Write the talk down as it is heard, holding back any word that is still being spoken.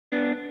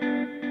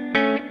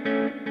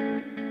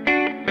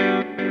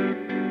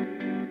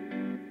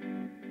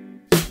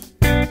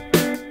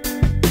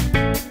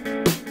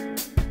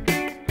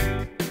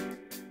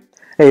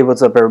Hey,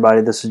 what's up everybody?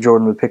 This is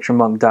Jordan with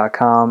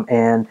PictureMonk.com,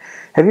 and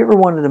have you ever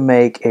wanted to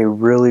make a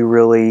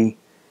really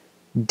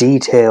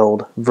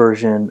detailed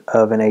version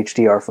of an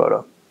HDR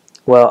photo?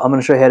 Well, I'm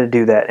going to show you how to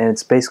do that, and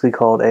it's basically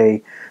called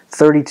a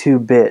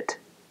 32-bit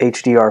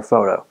HDR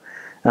photo.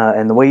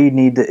 And the way you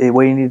need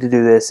to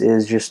do this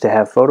is just to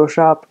have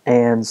Photoshop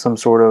and some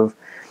sort of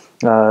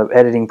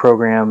editing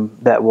program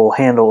that will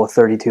handle a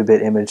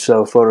 32-bit image,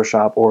 so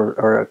Photoshop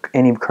or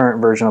any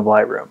current version of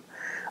Lightroom.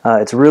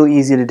 It's really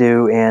easy to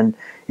do, and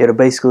it'll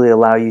basically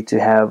allow you to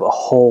have a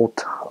whole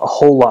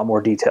lot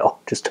more detail,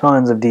 just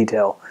tons of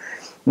detail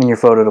in your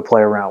photo to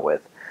play around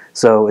with.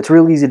 So it's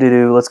real easy to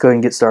do. Let's go ahead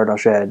and get started. I'll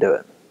show you how to do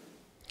it.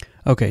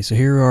 Okay, so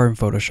here we are in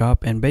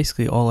Photoshop, and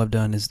basically all I've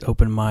done is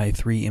open my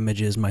three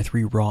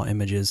raw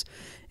images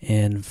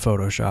in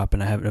Photoshop,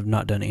 and I have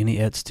not done any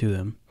edits to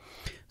them.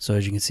 So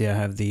as you can see, I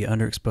have the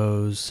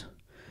underexposed,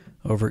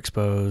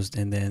 overexposed,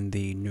 and then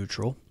the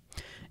neutral.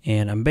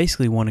 And I'm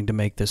basically wanting to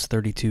make this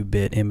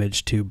 32-bit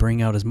image to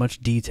bring out as much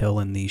detail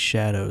in these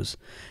shadows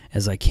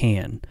as I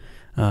can.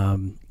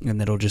 And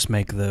it'll just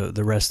make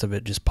the rest of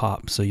it just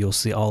pop. So you'll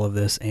see all of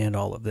this and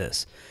all of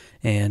this.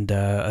 And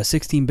a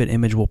 16-bit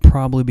image will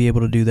probably be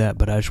able to do that,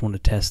 but I just want to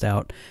test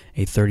out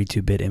a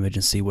 32-bit image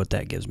and see what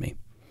that gives me.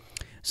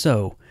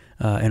 So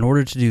in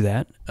order to do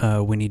that,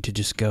 we need to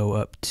just go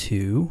up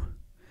to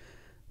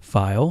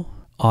File,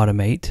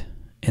 Automate,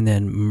 and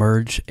then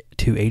Merge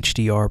to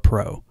HDR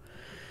Pro.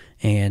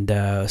 And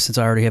since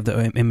I already have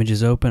the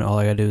images open, all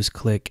I gotta do is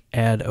click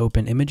Add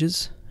Open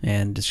Images,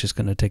 and it's just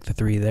gonna take the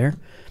three there,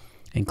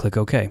 and click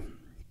OK.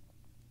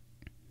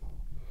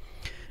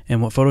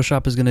 And what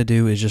Photoshop is gonna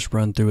do is just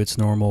run through its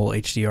normal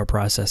HDR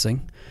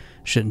processing.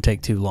 Shouldn't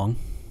take too long.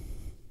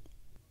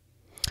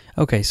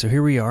 Okay, so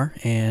here we are,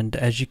 and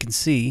as you can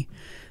see,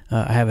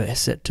 I have it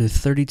set to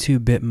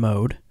 32-bit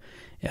mode.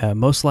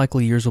 Most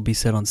likely yours will be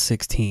set on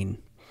 16.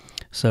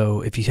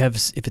 So if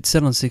it's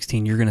set on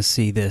 16, you're going to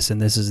see this, and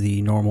this is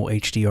the normal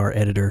HDR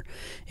editor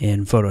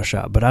in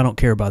Photoshop. But I don't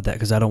care about that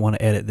because I don't want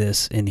to edit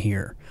this in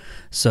here.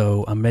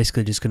 So I'm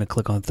basically just going to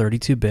click on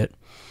 32-bit,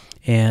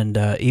 and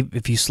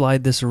if you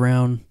slide this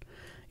around,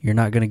 you're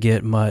not going to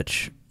get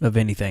much of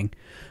anything.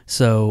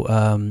 So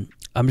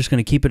I'm just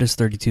going to keep it as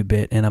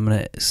 32-bit, and I'm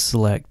going to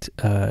select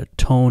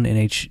Tone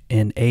in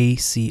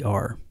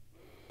ACR,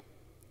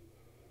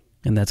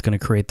 and that's going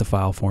to create the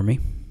file for me.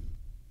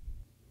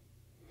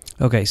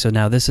 Okay, so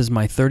now this is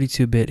my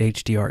 32-bit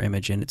HDR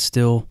image, and it's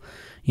still,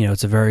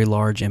 it's a very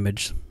large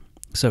image.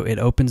 So it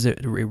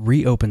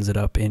reopens it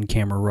up in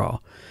Camera Raw.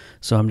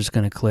 So I'm just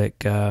going to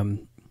click,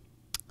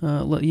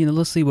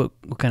 let's see what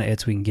kind of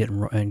edits we can get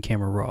in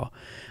Camera Raw.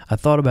 I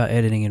thought about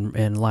editing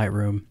in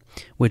Lightroom,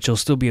 which you'll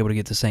still be able to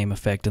get the same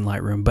effect in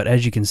Lightroom. But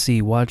as you can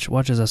see, watch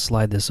as I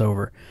slide this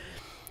over.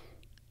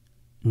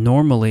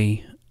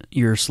 Normally,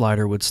 your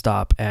slider would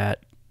stop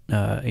at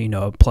a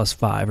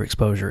 +5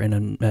 exposure and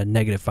a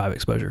 -5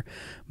 exposure,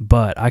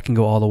 but I can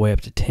go all the way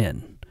up to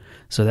 10.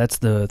 So that's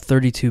the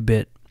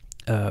 32-bit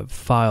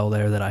file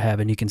there that I have,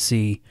 and you can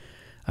see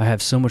I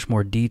have so much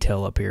more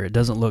detail up here. It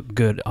doesn't look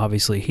good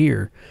obviously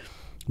here,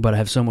 but I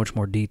have so much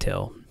more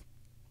detail.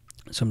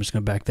 So I'm just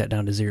going to back that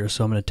down to 0.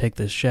 So I'm going to take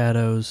the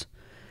shadows,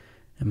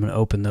 I'm going to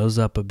open those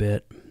up a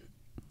bit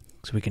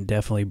so we can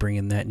definitely bring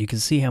in that, and you can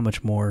see how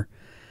much more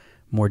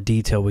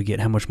detail we get,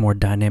 how much more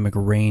dynamic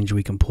range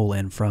we can pull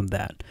in from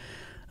that.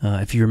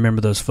 If you remember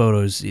those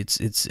photos,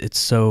 it's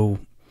so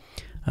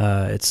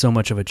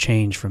much of a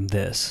change from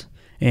this.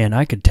 And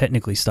I could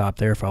technically stop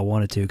there if I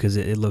wanted to because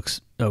it looks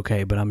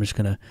okay, but I'm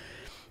gonna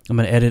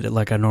edit it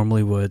like I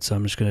normally would. So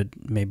I'm just gonna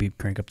maybe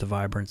crank up the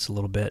vibrance a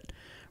little bit,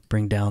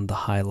 bring down the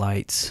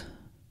highlights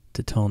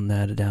to tone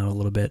that down a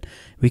little bit.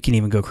 We can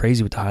even go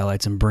crazy with the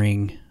highlights and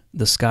bring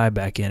the sky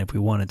back in if we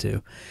wanted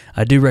to.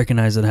 I do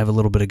recognize that I have a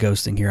little bit of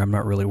ghosting here. I'm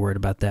not really worried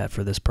about that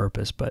for this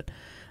purpose, but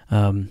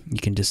you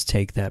can just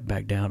take that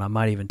back down. I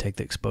might even take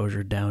the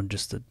exposure down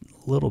just a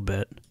little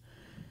bit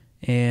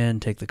and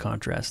take the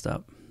contrast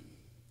up.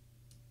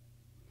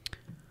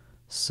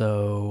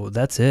 So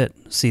that's it.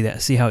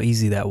 See how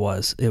easy that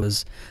was. It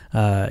was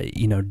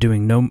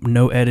doing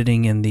no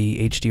editing in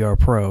the HDR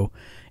Pro,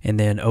 and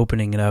then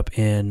opening it up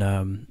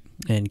in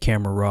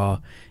Camera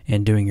Raw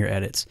and doing your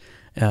edits.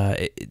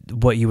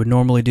 What you would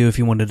normally do if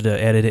you wanted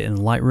to edit it in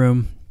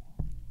Lightroom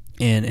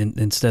and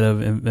instead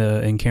of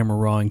in Camera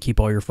Raw and keep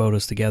all your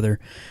photos together,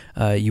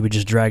 you would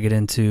just drag it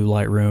into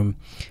Lightroom,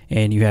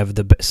 and you have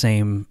the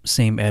same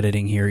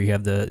editing here. You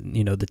have the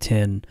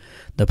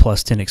the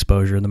 +10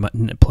 exposure, the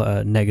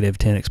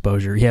 -10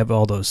 exposure. You have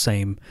all those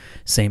same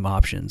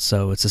options.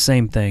 So it's the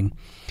same thing,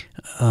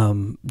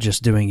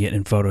 just doing it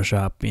in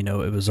Photoshop.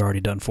 It was already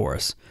done for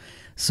us.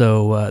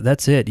 So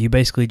that's it. You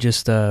basically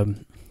just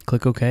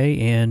click OK,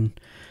 and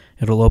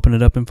it'll open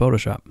it up in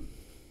Photoshop.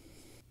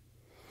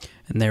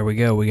 And there we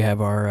go. We have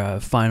our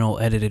final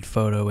edited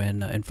photo in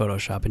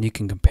Photoshop, and you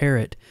can compare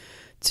it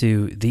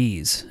to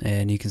these,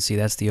 and you can see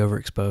that's the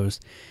overexposed.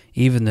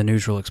 Even the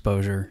neutral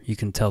exposure, you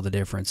can tell the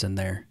difference in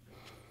there.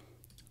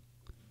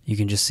 You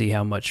can just see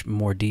how much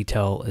more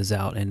detail is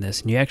out in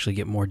this, and you actually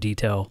get more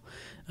detail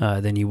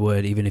than you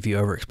would even if you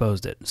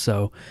overexposed it.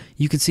 So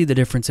you can see the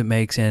difference it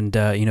makes. And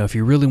if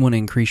you really want to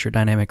increase your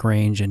dynamic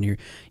range and you're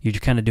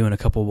kind of doing a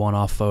couple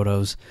one-off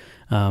photos,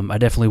 I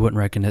definitely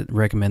wouldn't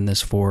recommend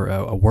this for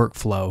a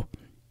workflow.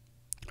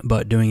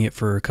 But doing it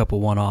for a couple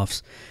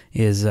one-offs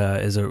is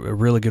a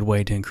really good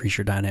way to increase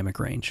your dynamic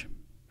range.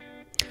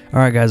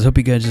 Alright guys, I hope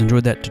you guys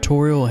enjoyed that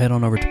tutorial. Head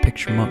on over to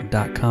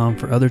picturemonk.com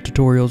for other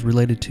tutorials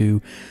related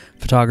to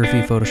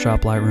photography,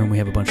 Photoshop, Lightroom. We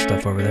have a bunch of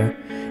stuff over there.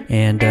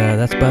 And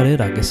that's about it.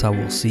 I guess I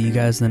will see you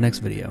guys in the next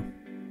video.